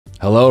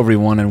Hello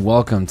everyone and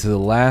welcome to the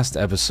last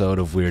episode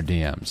of Weird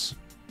DMs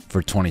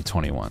for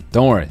 2021.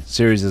 Don't worry,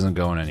 series isn't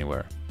going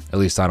anywhere. At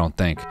least I don't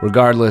think.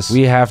 Regardless,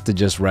 we have to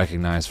just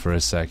recognize for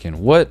a second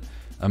what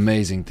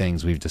amazing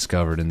things we've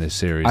discovered in this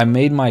series. I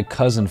made my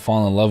cousin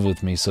fall in love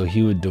with me so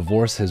he would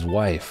divorce his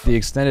wife. The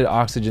extended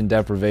oxygen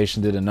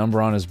deprivation did a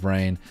number on his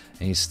brain,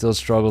 and he still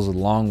struggles with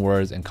long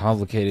words and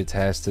complicated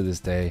tasks to this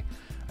day.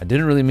 I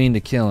didn't really mean to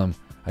kill him.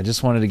 I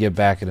just wanted to get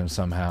back at him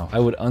somehow. I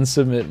would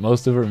unsubmit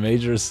most of her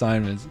major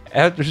assignments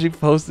after she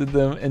posted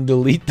them and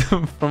delete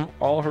them from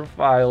all her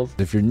files.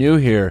 If you're new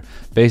here,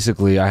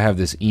 basically I have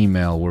this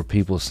email where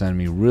people send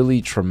me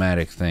really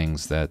traumatic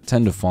things that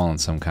tend to fall in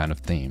some kind of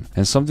theme.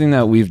 And something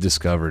that we've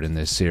discovered in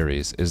this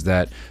series is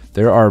that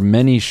there are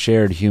many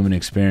shared human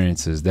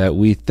experiences that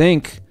we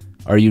think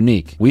are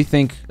unique. We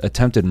think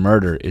attempted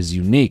murder is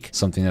unique,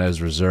 something that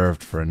is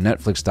reserved for a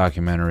Netflix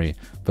documentary,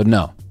 but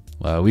no.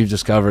 We've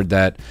discovered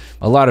that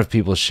a lot of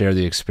people share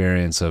the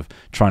experience of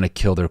trying to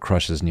kill their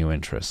crush's new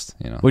interest,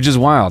 which is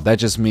wild. That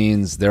just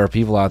means there are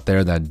people out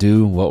there that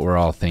do what we're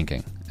all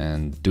thinking.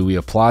 And do we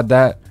applaud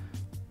that?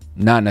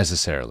 Not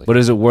necessarily. But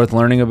is it worth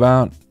learning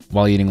about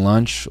while eating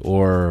lunch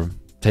or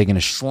taking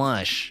a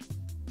slush?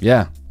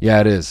 Yeah,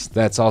 it is.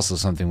 That's also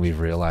something we've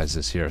realized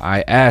this year.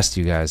 I asked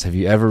you guys, have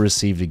you ever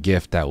received a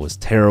gift that was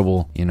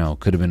terrible?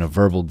 Could have been a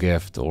verbal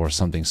gift or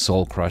something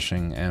soul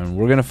crushing, and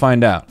we're gonna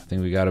find out. I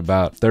think we got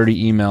about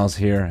 30 emails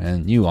here,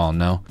 and you all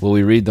know. Will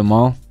we read them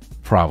all?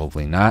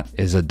 Probably not.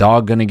 Is a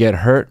dog gonna get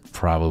hurt?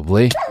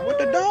 Probably. What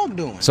the dog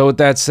doing? So with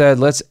that said,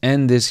 let's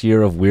end this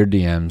year of Weird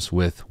DMs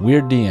with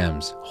Weird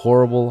DMs,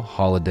 horrible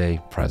holiday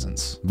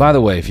presents. By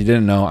the way, if you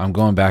didn't know, I'm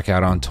going back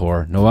out on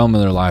tour,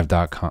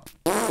 noelmillerlive.com.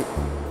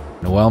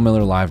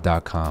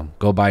 noelmillerlive.com.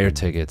 Go buy your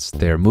tickets.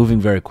 They're moving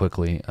very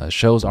quickly.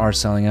 Shows are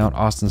selling out.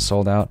 Austin's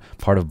sold out.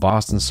 Part of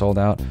Boston's sold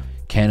out.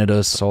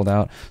 Canada's sold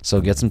out. So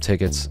get some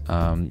tickets.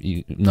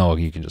 You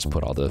can just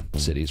put all the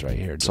cities right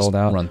here. Sold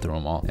out. Run through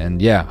them all.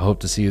 And yeah, I hope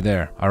to see you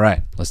there. All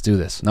right, let's do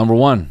this. Number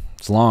one.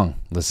 It's long.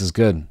 This is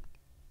good.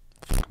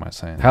 What am I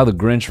saying? How the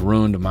Grinch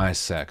ruined my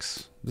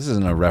sex. This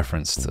isn't a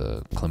reference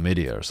to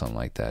chlamydia or something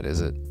like that, is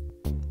it?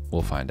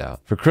 We'll find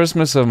out. For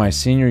Christmas of my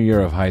senior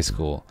year of high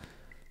school,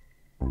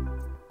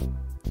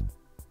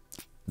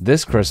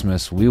 this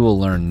Christmas, we will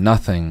learn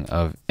nothing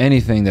of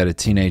anything that a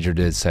teenager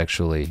did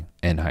sexually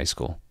in high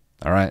school.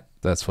 All right?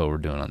 That's what we're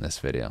doing on this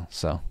video.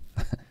 So,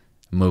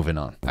 moving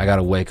on. I got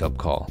a wake-up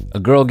call.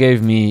 A girl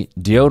gave me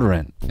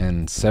deodorant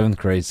in 7th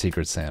grade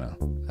Secret Santa.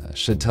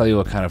 Should tell you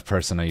what kind of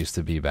person I used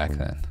to be back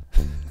then.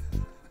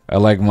 I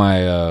like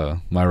my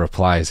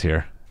replies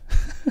here.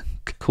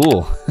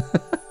 Cool.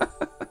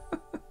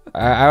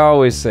 I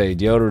always say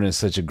deodorant is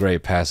such a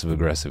great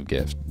passive-aggressive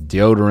gift.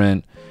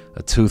 Deodorant,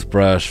 a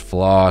toothbrush,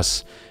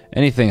 floss,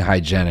 anything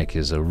hygienic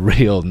is a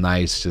real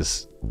nice,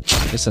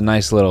 it's a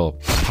nice little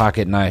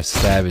pocket knife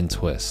stab and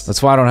twist.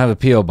 That's why I don't have a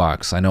P.O.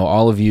 box. I know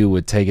all of you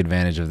would take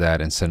advantage of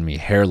that and send me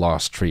hair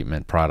loss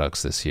treatment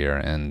products this year,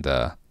 and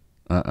not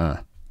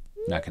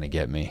gonna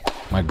get me.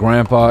 My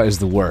grandpa is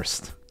the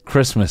worst.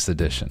 Christmas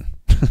edition.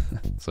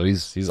 So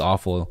he's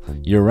awful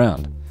year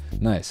round.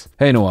 Nice.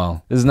 Hey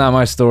Noel, this is not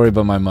my story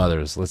but my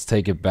mother's. Let's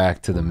take it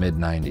back to the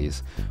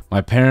mid-90s.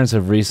 My parents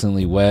have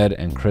recently wed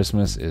and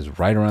Christmas is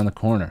right around the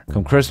corner.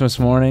 Come Christmas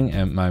morning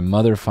and my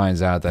mother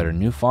finds out that her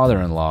new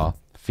father-in-law,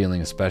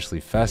 feeling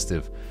especially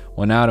festive,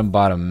 went out and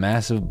bought a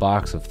massive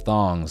box of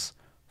thongs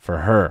for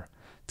her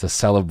to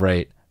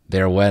celebrate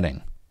their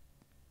wedding.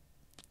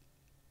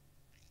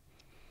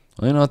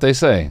 Well, you know what they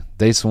say.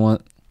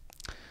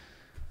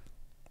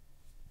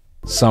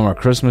 Some are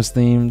Christmas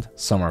themed,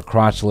 some are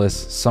crotchless,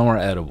 some are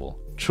edible.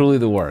 Truly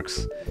the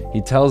works. He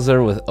tells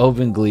her with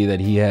open glee that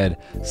he had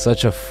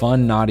such a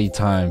fun, naughty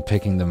time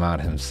picking them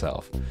out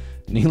himself.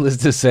 Needless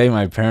to say,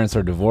 my parents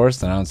are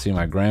divorced and I don't see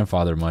my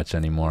grandfather much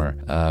anymore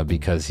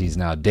because he's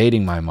now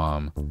dating my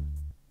mom.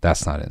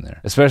 That's not in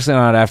there. Especially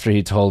not after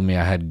he told me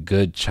I had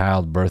good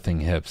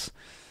childbirthing hips.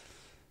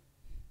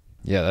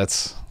 Yeah,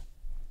 that's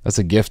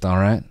a gift, all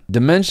right?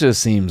 Dementia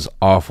seems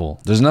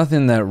awful. There's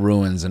nothing that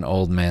ruins an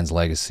old man's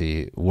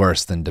legacy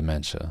worse than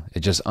dementia.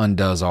 It just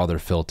undoes all their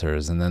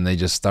filters, and then they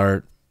just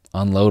start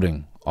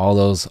unloading all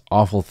those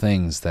awful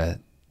things that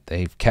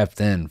they've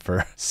kept in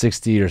for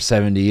 60 or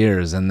 70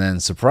 years. And then,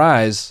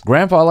 surprise,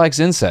 Grandpa likes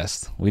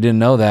incest. We didn't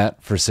know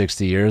that for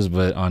 60 years,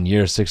 but on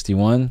year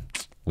 61,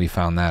 we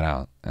found that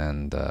out,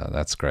 and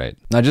that's great.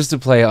 Now, just to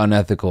play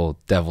unethical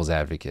devil's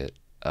advocate,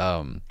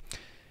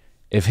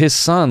 if his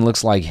son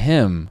looks like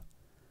him,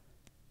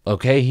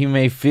 okay, he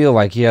may feel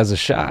like he has a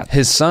shot.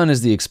 His son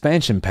is the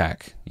expansion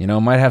pack.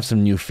 Might have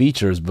some new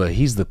features, but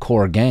he's the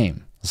core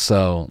game.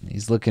 So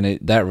he's looking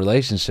at that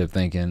relationship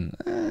thinking,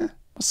 my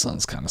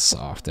son's kind of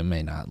soft. It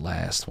may not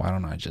last. Why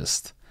don't I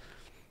just...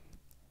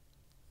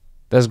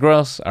 That's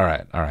gross. All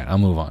right. I'll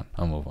move on.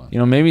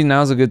 Maybe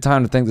now's a good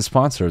time to thank the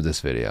sponsor of this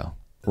video.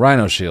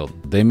 Rhino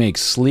Shield. They make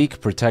sleek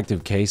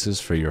protective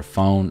cases for your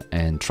phone,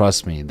 and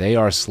trust me, they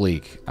are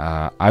sleek.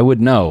 I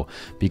would know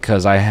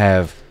because I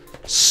have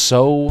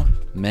so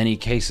many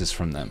cases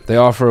from them. They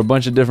offer a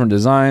bunch of different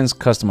designs,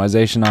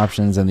 customization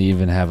options, and they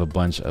even have a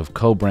bunch of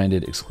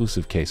co-branded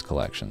exclusive case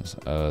collections.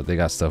 They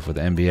got stuff with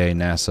NBA,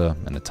 NASA,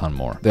 and a ton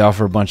more. They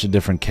offer a bunch of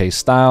different case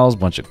styles,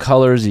 bunch of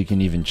colors. You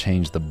can even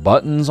change the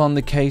buttons on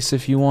the case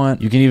if you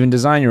want. You can even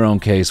design your own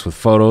case with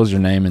photos,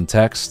 your name, and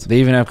text. They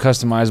even have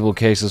customizable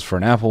cases for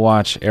an Apple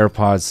Watch,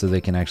 AirPods, so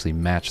they can actually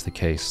match the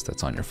case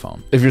that's on your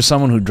phone. If you're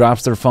someone who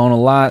drops their phone a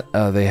lot,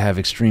 they have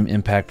extreme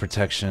impact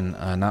protection.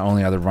 Not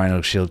only are the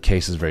Rhino Shield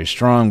cases very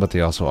strong, but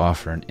they also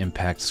offer an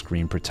impact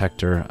screen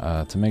protector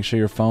to make sure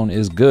your phone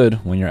is good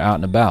when you're out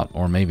and about,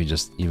 or maybe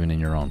just even in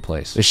your own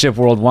place. They ship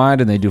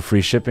worldwide and they do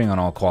free shipping on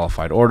all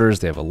qualified orders.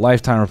 They have a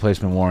lifetime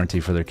replacement warranty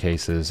for their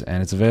cases,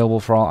 and it's available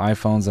for all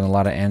iPhones and a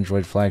lot of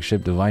Android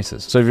flagship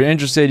devices. So if you're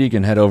interested, you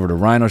can head over to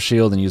Rhino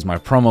Shield and use my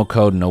promo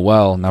code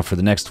Noel. Now for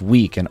the next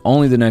week, and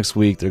only the next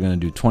week, they're going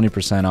to do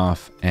 20%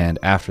 off, and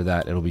after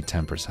that, it'll be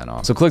 10%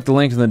 off. So click the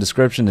link in the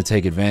description to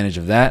take advantage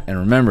of that, and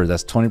remember,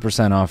 that's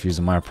 20% off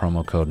using my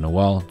promo code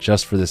Noel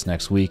just for this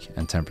next week,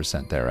 and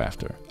 10%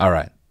 thereafter. All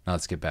right, now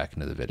let's get back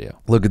into the video.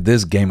 Look at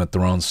this Game of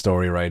Thrones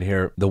story right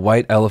here. The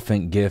white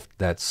elephant gift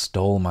that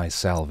stole my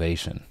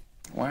salvation.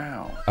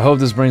 Wow. I hope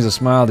this brings a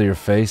smile to your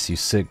face, you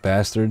sick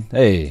bastard.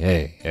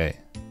 Hey.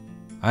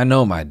 I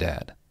know my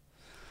dad.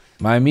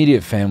 My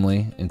immediate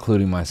family,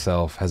 including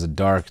myself, has a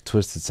dark,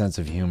 twisted sense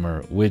of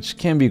humor, which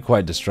can be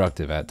quite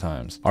destructive at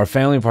times. Our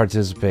family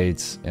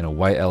participates in a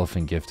white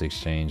elephant gift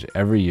exchange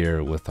every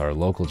year with our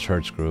local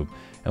church group,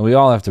 and we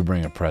all have to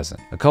bring a present.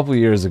 A couple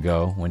years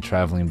ago, when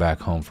traveling back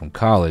home from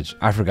college,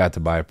 I forgot to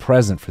buy a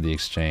present for the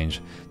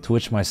exchange, to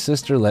which my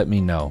sister let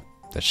me know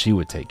that she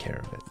would take care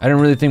of it. I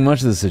didn't really think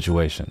much of the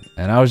situation,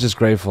 and I was just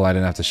grateful I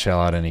didn't have to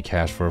shell out any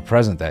cash for a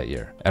present that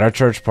year. At our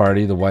church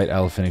party, the white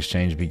elephant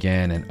exchange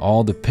began, and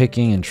all the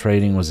picking and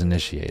trading was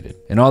initiated.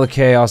 In all the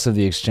chaos of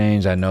the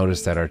exchange, I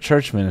noticed that our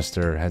church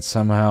minister had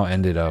somehow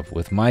ended up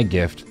with my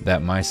gift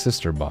that my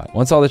sister bought.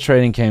 Once all the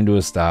trading came to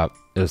a stop,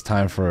 it was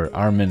time for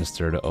our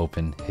minister to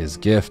open his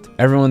gift.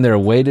 Everyone there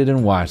waited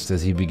and watched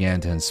as he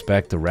began to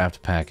inspect the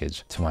wrapped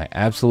package. To my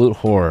absolute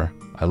horror,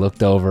 I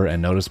looked over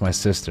and noticed my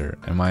sister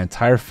and my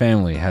entire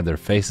family had their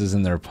faces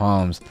in their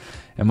palms,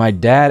 and my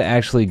dad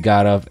actually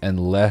got up and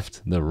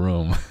left the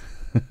room.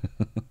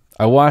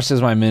 I watched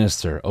as my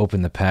minister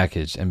opened the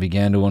package and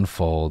began to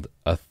unfold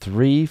a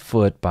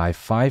 3-foot by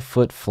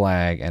 5-foot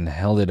flag and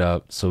held it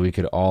up so we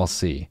could all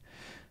see.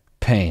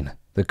 Pain.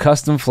 The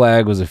custom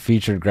flag was a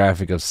featured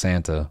graphic of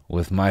Santa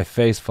with my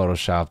face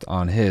photoshopped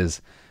on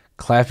his,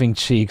 clapping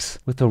cheeks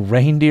with a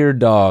reindeer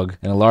dog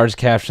and a large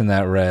caption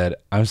that read,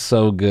 "I'm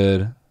so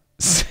good.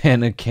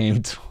 Santa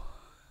came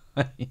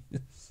twice."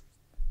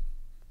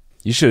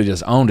 You should have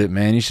just owned it,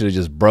 man. You should have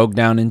just broke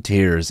down in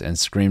tears and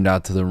screamed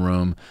out to the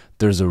room,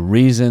 "There's a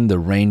reason the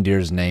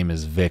reindeer's name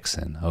is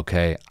Vixen,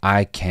 okay?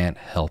 I can't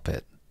help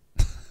it."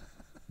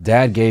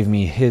 Dad gave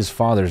me his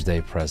Father's Day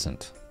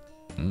present.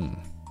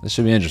 This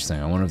should be interesting.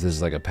 I wonder if this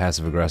is like a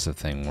passive-aggressive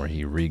thing where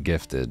he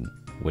re-gifted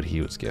what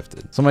he was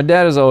gifted. So my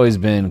dad has always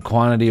been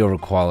quantity over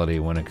quality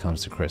when it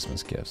comes to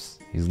Christmas gifts.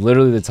 He's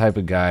literally the type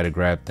of guy to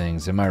grab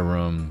things in my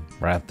room,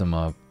 wrap them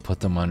up,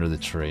 put them under the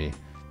tree.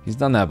 He's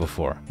done that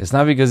before. It's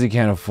not because he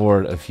can't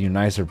afford a few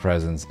nicer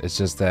presents, it's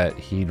just that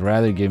he'd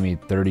rather give me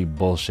 30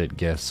 bullshit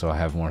gifts so I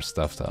have more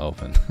stuff to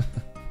open.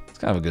 It's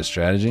kind of a good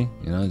strategy,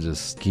 you know,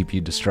 just keep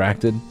you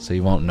distracted so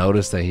you won't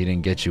notice that he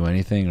didn't get you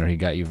anything or he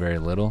got you very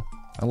little.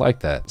 I like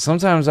that.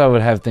 Sometimes I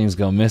would have things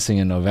go missing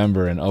in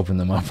November and open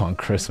them up on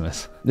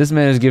Christmas. This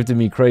man has gifted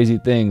me crazy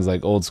things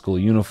like old school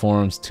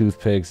uniforms,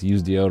 toothpicks,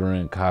 used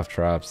deodorant, cough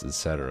drops,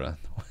 etc.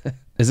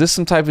 Is this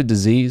some type of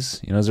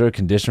disease? You know, is there a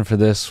condition for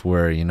this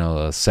where, you know,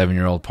 a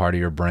 7-year-old part of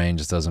your brain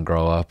just doesn't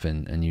grow up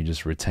and you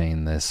just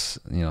retain this,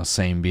 you know,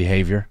 same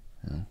behavior?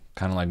 You know,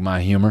 kind of like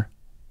my humor.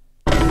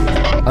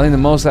 I think the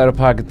most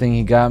out-of-pocket thing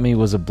he got me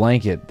was a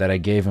blanket that I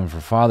gave him for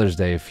Father's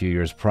Day a few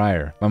years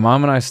prior. My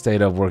mom and I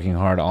stayed up working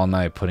hard all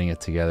night putting it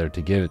together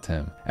to give it to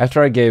him.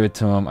 After I gave it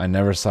to him, I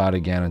never saw it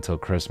again until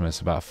Christmas,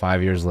 about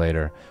 5 years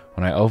later,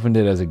 when I opened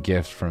it as a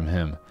gift from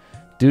him.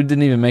 Dude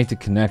didn't even make the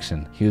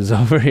connection. He was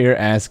over here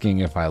asking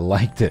if I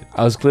liked it.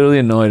 I was clearly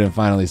annoyed and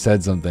finally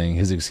said something.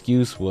 His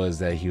excuse was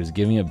that he was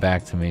giving it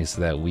back to me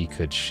so that we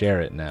could share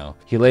it now.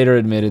 He later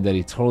admitted that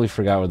he totally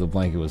forgot where the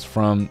blanket was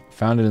from,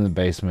 found it in the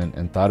basement,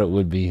 and thought it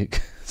would be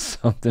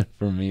something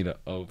for me to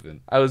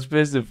open. I was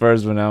pissed at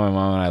first, but now my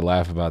mom and I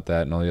laugh about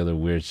that and all the other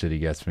weird shit he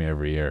gets me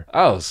every year.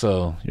 Oh,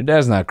 so your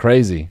dad's not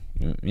crazy.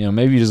 You know,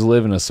 maybe you just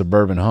live in a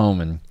suburban home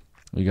and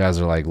you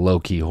guys are like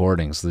low-key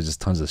hoarding, so there's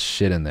just tons of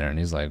shit in there. And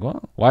he's like,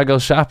 well, why go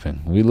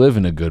shopping? We live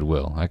in a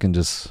Goodwill. I can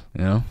just,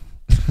 you know.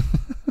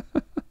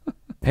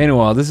 Hey,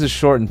 Noel, this is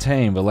short and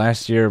tame, but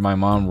last year my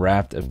mom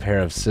wrapped a pair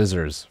of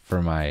scissors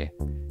for my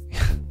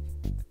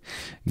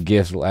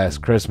gift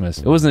last Christmas.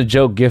 It wasn't a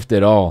joke gift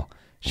at all.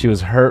 She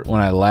was hurt when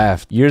I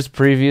laughed. Years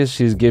previous,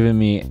 she's given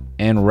me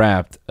and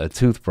wrapped a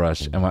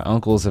toothbrush, and my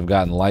uncles have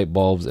gotten light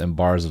bulbs and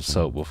bars of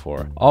soap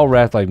before. All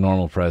wrapped like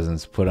normal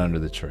presents put under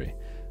the tree.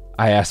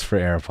 I asked for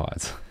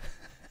AirPods.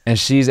 And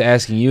she's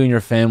asking you and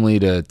your family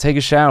to take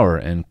a shower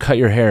and cut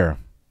your hair.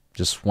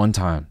 Just one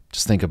time.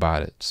 Just think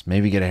about it. Just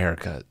maybe get a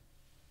haircut.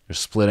 Your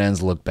split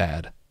ends look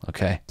bad.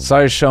 Okay.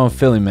 Sorry show in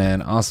Philly,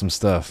 man. Awesome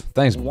stuff.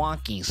 Thanks.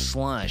 Wonky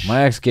slush.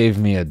 My ex gave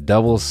me a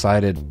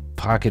double-sided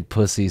pocket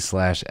pussy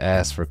 /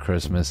 ass for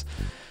Christmas.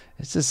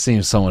 It just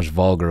seems so much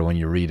vulgar when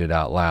you read it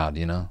out loud,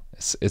 you know?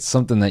 It's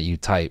something that you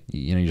type.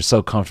 You know, you're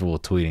so comfortable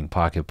tweeting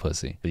pocket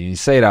pussy. But you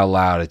say it out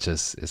loud,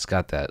 it's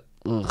got that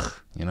ugh,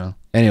 you know?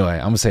 Anyway,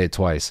 I'm gonna say it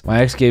twice.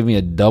 My ex gave me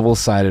a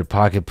double-sided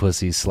pocket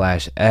pussy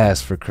 /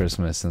 ass for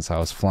Christmas since I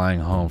was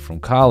flying home from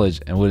college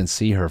and wouldn't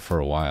see her for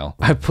a while.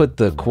 I put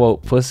the,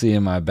 quote, pussy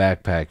in my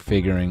backpack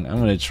figuring I'm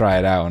gonna try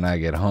it out when I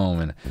get home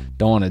and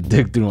don't want to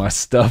dig through my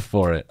stuff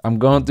for it. I'm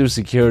going through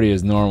security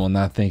as normal,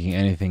 not thinking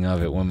anything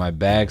of it when my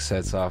bag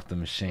sets off the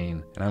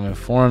machine and I'm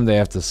informed they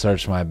have to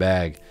search my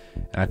bag.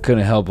 And I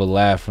couldn't help but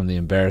laugh from the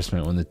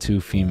embarrassment when the 2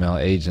 female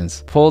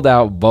agents pulled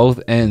out both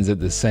ends at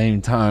the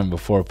same time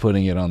before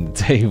putting it on the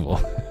table.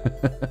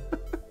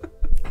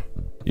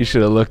 You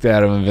should have looked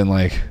at him and been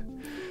like,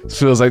 this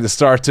feels like the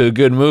start to a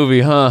good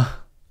movie, huh?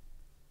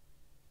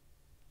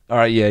 All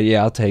right,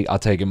 yeah, I'll take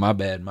it. My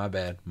bad.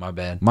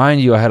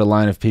 Mind you, I had a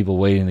line of people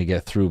waiting to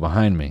get through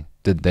behind me.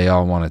 Did they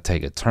all want to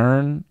take a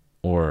turn?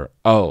 Or,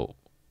 oh,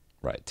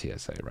 right,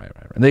 TSA, right.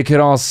 They could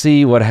all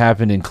see what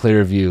happened in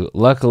clear view.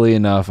 Luckily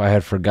enough, I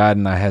had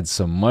forgotten I had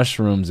some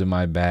mushrooms in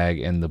my bag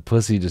and the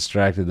pussy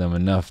distracted them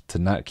enough to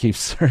not keep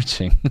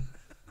searching.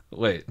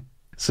 Wait,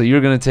 so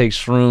you're going to take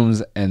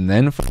shrooms and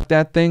then fuck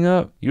that thing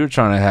up? You're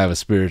trying to have a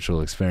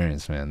spiritual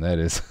experience, man. That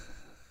is...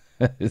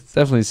 It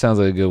definitely sounds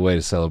like a good way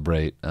to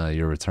celebrate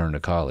your return to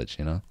college,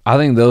 you know? I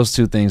think those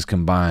 2 things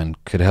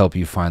combined could help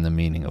you find the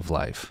meaning of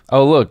life.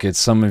 Oh, look, it's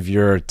some of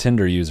your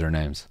Tinder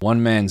usernames.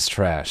 One man's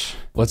trash.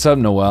 What's up,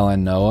 Noel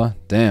and Noah?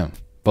 Damn,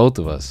 both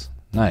of us.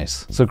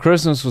 Nice. So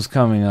Christmas was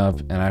coming up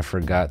and I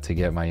forgot to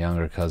get my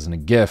younger cousin a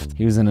gift.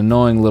 He was an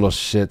annoying little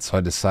shit, so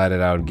I decided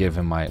I would give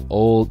him my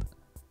old...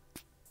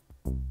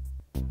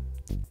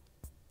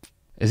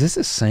 Is this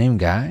the same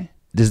guy?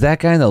 Is that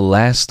guy in the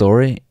last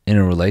story in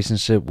a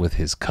relationship with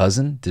his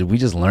cousin? Did we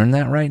just learn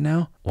that right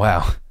now?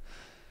 Wow.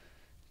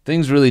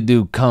 Things really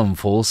do come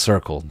full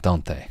circle,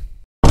 don't they?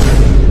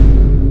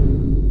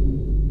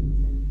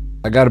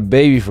 I got a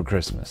baby for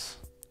Christmas.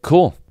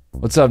 Cool.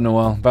 What's up,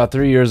 Noel? About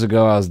 3 years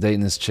ago, I was dating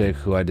this chick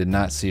who I did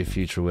not see a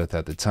future with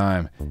at the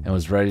time and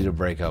was ready to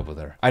break up with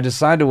her. I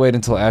decided to wait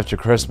until after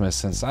Christmas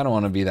since I don't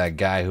want to be that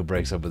guy who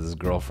breaks up with his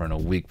girlfriend a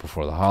week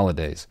before the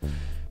holidays.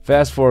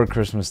 Fast forward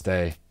Christmas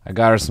Day, I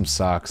got her some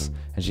socks,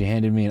 and she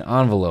handed me an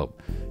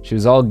envelope. She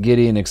was all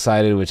giddy and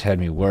excited, which had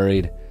me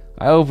worried.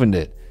 I opened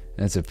it,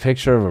 and it's a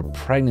picture of a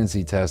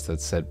pregnancy test that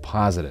said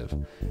positive.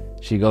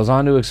 She goes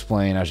on to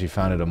explain how she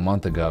found it a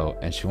month ago,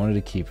 and she wanted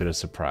to keep it a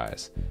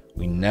surprise.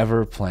 We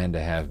never planned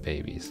to have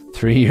babies.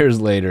 3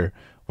 years later,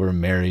 we're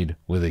married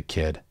with a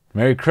kid.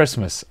 Merry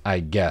Christmas,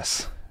 I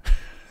guess.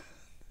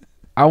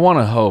 I want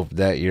to hope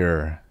that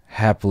you're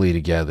happily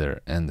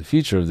together and the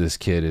future of this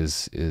kid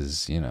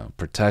is you know,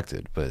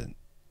 protected, but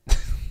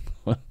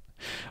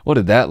what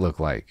did that look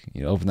like?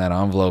 You open that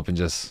envelope and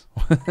just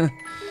and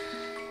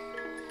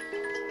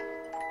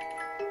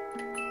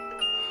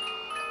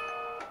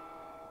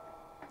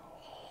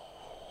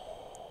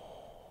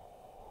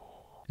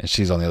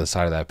she's on the other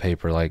side of that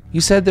paper like, you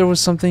said there was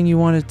something you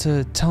wanted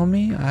to tell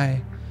me.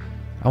 I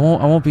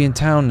won't be in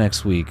town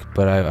next week,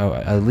 but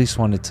I at least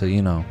wanted to,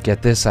 you know,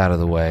 get this out of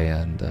the way.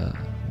 And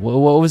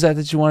what was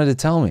that you wanted to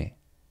tell me?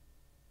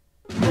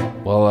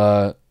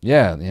 Well,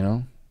 yeah, you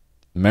know,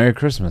 Merry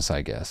Christmas,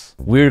 I guess.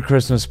 Weird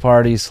Christmas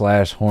party /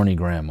 horny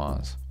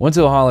grandmas. Went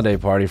to a holiday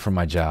party for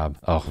my job.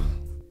 Oh,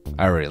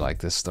 I really like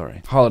this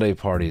story. Holiday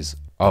parties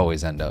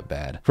always end up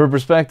bad. For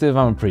perspective,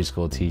 I'm a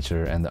preschool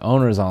teacher, and the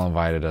owners all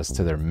invited us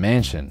to their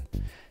mansion.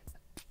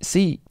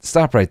 See,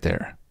 stop right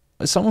there.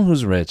 Someone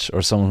who's rich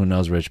or someone who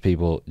knows rich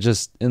people,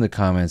 just in the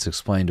comments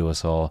explain to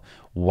us all,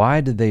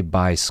 why did they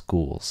buy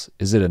schools?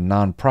 Is it a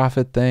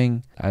non-profit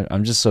thing?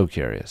 I'm just so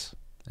curious.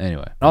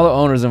 Anyway, all the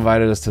owners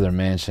invited us to their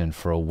mansion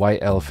for a white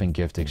elephant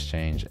gift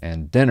exchange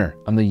and dinner.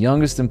 I'm the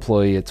youngest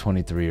employee at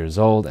 23 years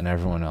old and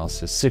everyone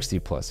else is 60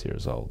 plus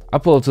years old. I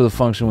pull up to the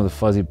function with a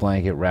fuzzy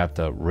blanket wrapped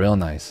up real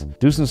nice.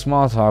 Do some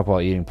small talk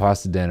while eating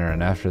pasta dinner,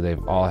 and after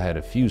they've all had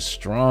a few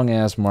strong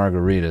ass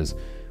margaritas,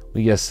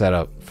 we get set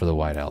up for the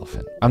white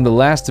elephant. I'm the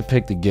last to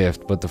pick the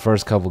gift, but the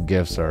first couple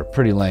gifts are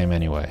pretty lame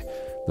anyway.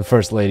 The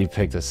first lady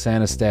picked a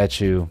Santa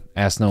statue,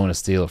 asked no one to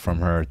steal it from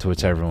her, to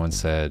which everyone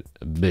said,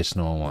 bitch,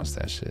 no one wants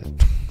that shit.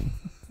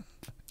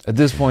 At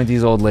this point,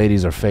 these old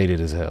ladies are faded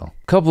as hell.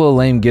 A couple of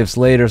lame gifts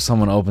later,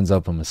 someone opens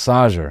up a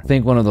massager.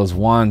 Think one of those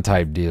wand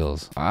type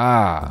deals.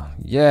 Ah,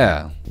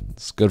 yeah,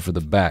 it's good for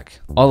the back.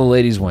 All the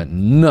ladies went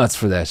nuts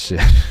for that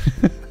shit.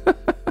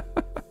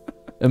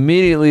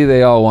 Immediately,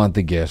 they all want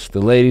the gift. The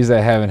ladies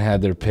that haven't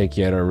had their pick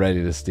yet are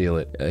ready to steal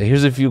it.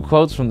 Here's a few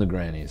quotes from the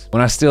grannies.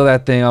 When I steal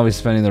that thing, I'll be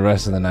spending the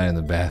rest of the night in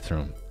the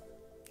bathroom.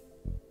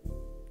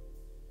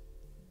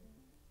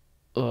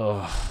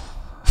 Ugh.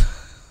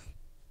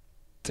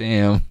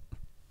 Damn.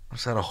 I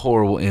just had a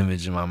horrible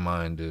image in my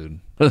mind, dude.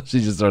 She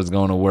just starts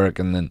going to work,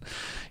 and then,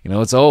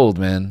 it's old,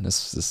 man.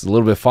 It's a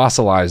little bit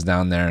fossilized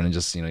down there, and it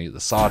just, the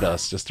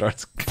sawdust just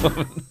starts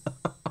coming.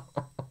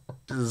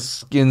 The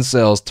skin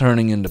cells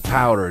turning into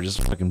powder,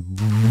 just fucking,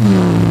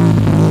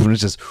 and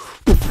it's just.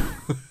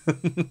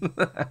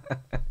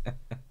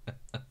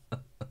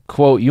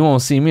 Quote, you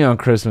won't see me on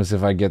Christmas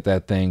if I get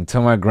that thing.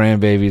 Tell my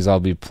grandbabies I'll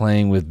be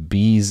playing with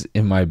bees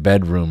in my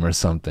bedroom or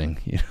something.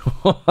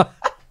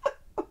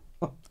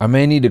 I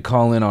may need to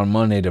call in on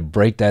Monday to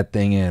break that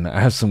thing in.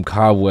 I have some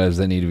cobwebs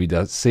that need to be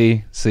done.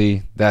 See,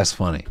 that's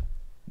funny.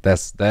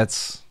 That's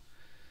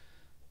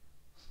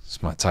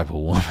my type of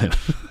woman.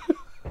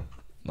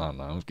 No,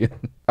 I'm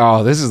kidding.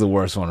 Oh, this is the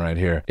worst one right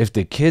here. If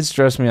the kids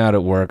stress me out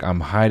at work, I'm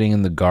hiding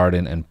in the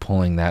garden and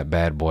pulling that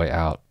bad boy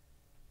out.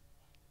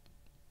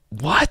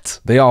 What?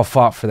 They all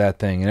fought for that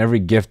thing, and every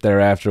gift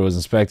thereafter was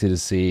inspected to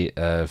see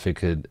if it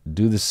could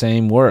do the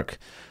same work.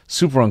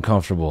 Super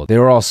uncomfortable. They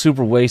were all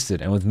super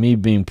wasted, and with me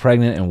being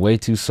pregnant and way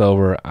too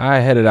sober, I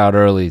headed out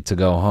early to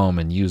go home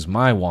and use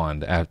my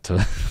wand after.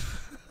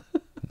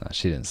 No,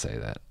 she didn't say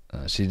that.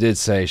 She did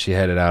say she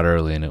headed out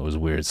early and it was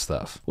weird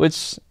stuff,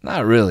 which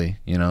not really,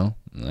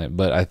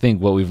 But I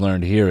think what we've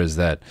learned here is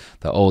that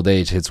the old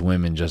age hits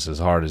women just as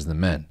hard as the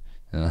men.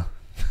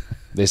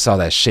 They saw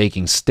that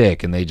shaking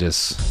stick and they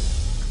just...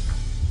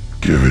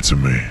 Give it to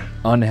me.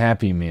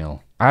 Unhappy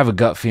meal. I have a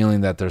gut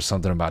feeling that there's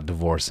something about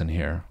divorce in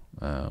here,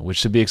 which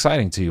should be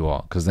exciting to you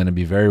all, because then it'd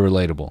be very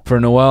relatable. For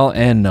Noel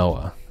and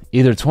Noah,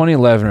 either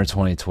 2011 or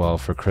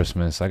 2012 for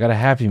Christmas, I got a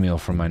Happy Meal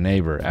from my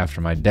neighbor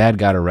after my dad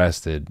got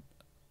arrested.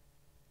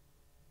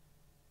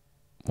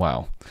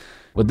 Wow.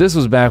 But this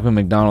was back when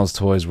McDonald's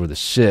toys were the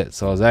shit,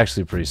 so I was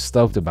actually pretty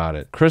stoked about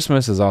it.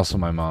 Christmas is also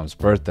my mom's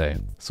birthday,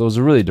 so it was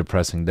a really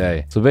depressing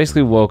day. So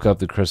basically woke up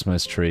the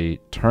Christmas tree,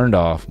 turned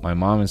off, my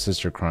mom and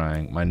sister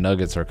crying, my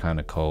nuggets are kind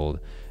of cold,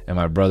 and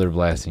my brother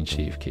blasting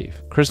Chief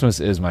Keef. Christmas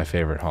is my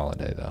favorite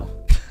holiday though.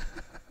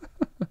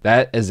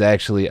 That is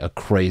actually a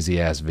crazy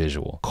ass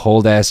visual.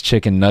 Cold ass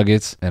chicken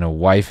nuggets and a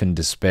wife in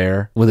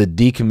despair with a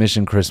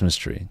decommissioned Christmas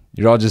tree.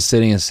 You're all just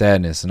sitting in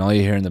sadness and all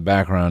you hear in the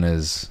background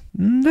is,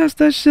 that's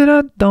that shit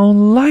I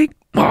don't like.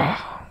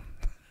 Oh.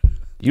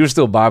 You were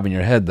still bobbing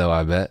your head though,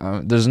 I bet.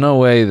 There's no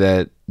way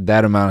that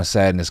amount of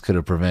sadness could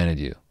have prevented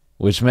you,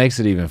 which makes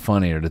it even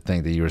funnier to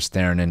think that you were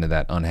staring into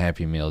that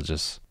unhappy meal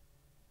just...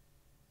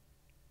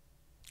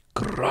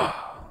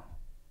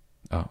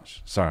 Oh,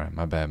 sorry,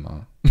 my bad,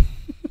 Mom.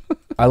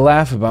 I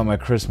laugh about my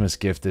Christmas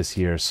gift this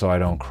year so I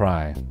don't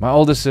cry. My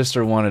oldest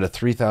sister wanted a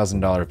 $3,000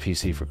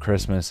 PC for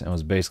Christmas and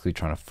was basically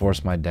trying to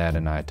force my dad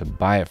and I to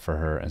buy it for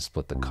her and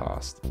split the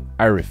cost.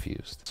 I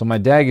refused. So my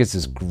dad gets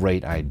this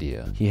great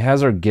idea. He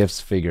has our gifts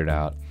figured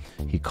out.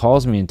 He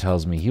calls me and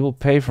tells me he will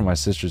pay for my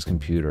sister's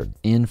computer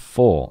in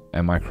full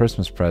and my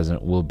Christmas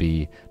present will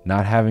be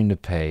not having to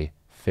pay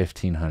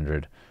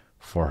 $1,500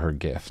 for her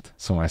gift.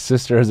 So my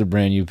sister has a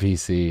brand new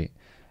PC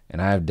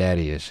and I have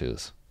daddy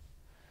issues.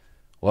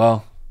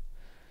 Well,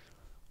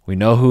 we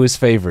know who his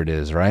favorite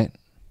is, right?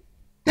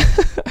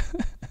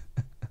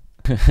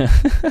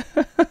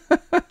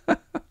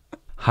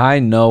 Hi,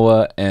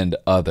 Noah and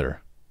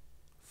other.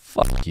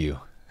 Fuck you.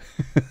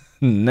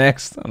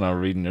 Next, I'm not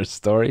reading your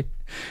story.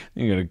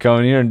 You're going to come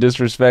in here and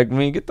disrespect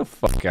me? Get the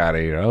fuck out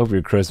of here. I hope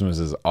your Christmas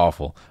is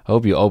awful. I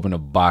hope you open a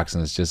box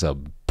and it's just a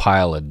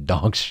pile of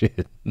dog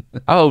shit.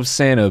 I hope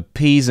Santa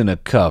pees in a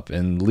cup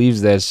and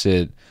leaves that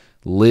shit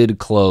lid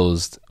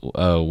closed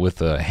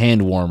with a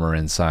hand warmer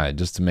inside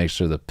just to make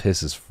sure the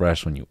piss is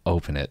fresh when you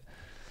open it.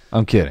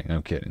 I'm kidding.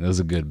 That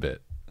was a good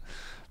bit.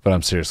 But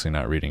I'm seriously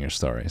not reading your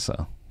story,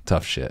 so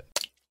tough shit.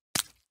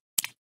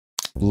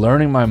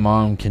 Learning my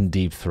mom can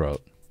deep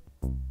throat.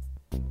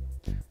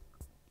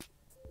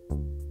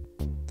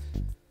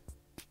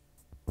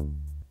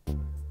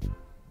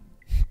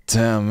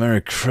 Damn,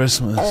 Merry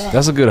Christmas.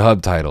 That's a good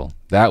hub title.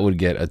 That would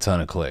get a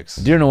ton of clicks.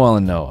 Dear Noel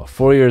and Noah,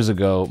 4 years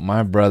ago,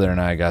 my brother and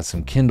I got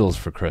some Kindles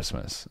for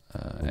Christmas.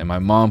 And my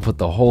mom put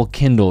the whole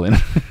Kindle in.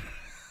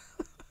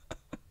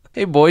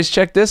 Hey boys,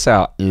 check this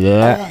out.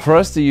 Yeah. For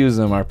us to use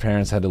them, our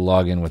parents had to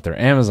log in with their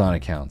Amazon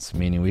accounts,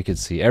 meaning we could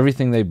see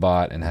everything they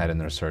bought and had in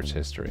their search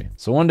history.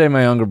 So one day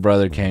my younger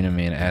brother came to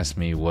me and asked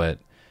me what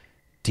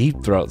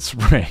deep throat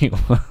spray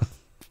was.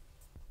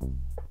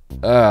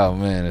 Oh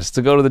man, it's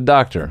to go to the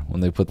doctor when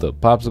they put the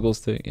popsicle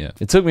stick. Yeah.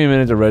 It took me a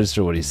minute to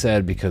register what he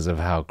said because of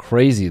how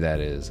crazy that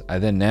is. I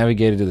then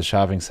navigated to the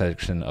shopping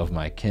section of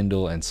my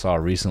Kindle and saw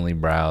recently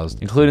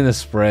browsed, including the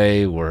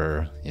spray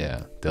were,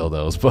 yeah,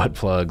 dildos, butt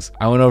plugs.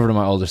 I went over to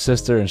my older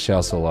sister and she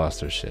also lost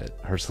her shit.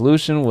 Her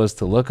solution was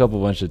to look up a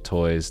bunch of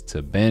toys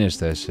to banish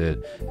that shit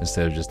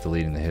instead of just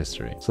deleting the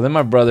history. So then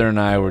my brother and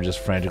I were just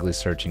frantically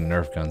searching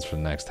Nerf guns for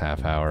the next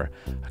half hour.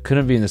 I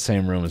couldn't be in the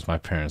same room as my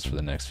parents for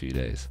the next few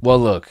days. Well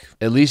look,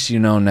 at least you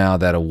know now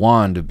that a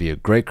wand would be a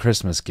great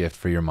Christmas gift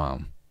for your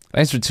mom.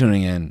 Thanks for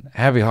tuning in.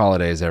 Happy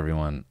holidays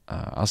everyone.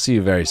 I'll see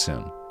you very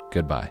soon.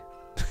 Goodbye.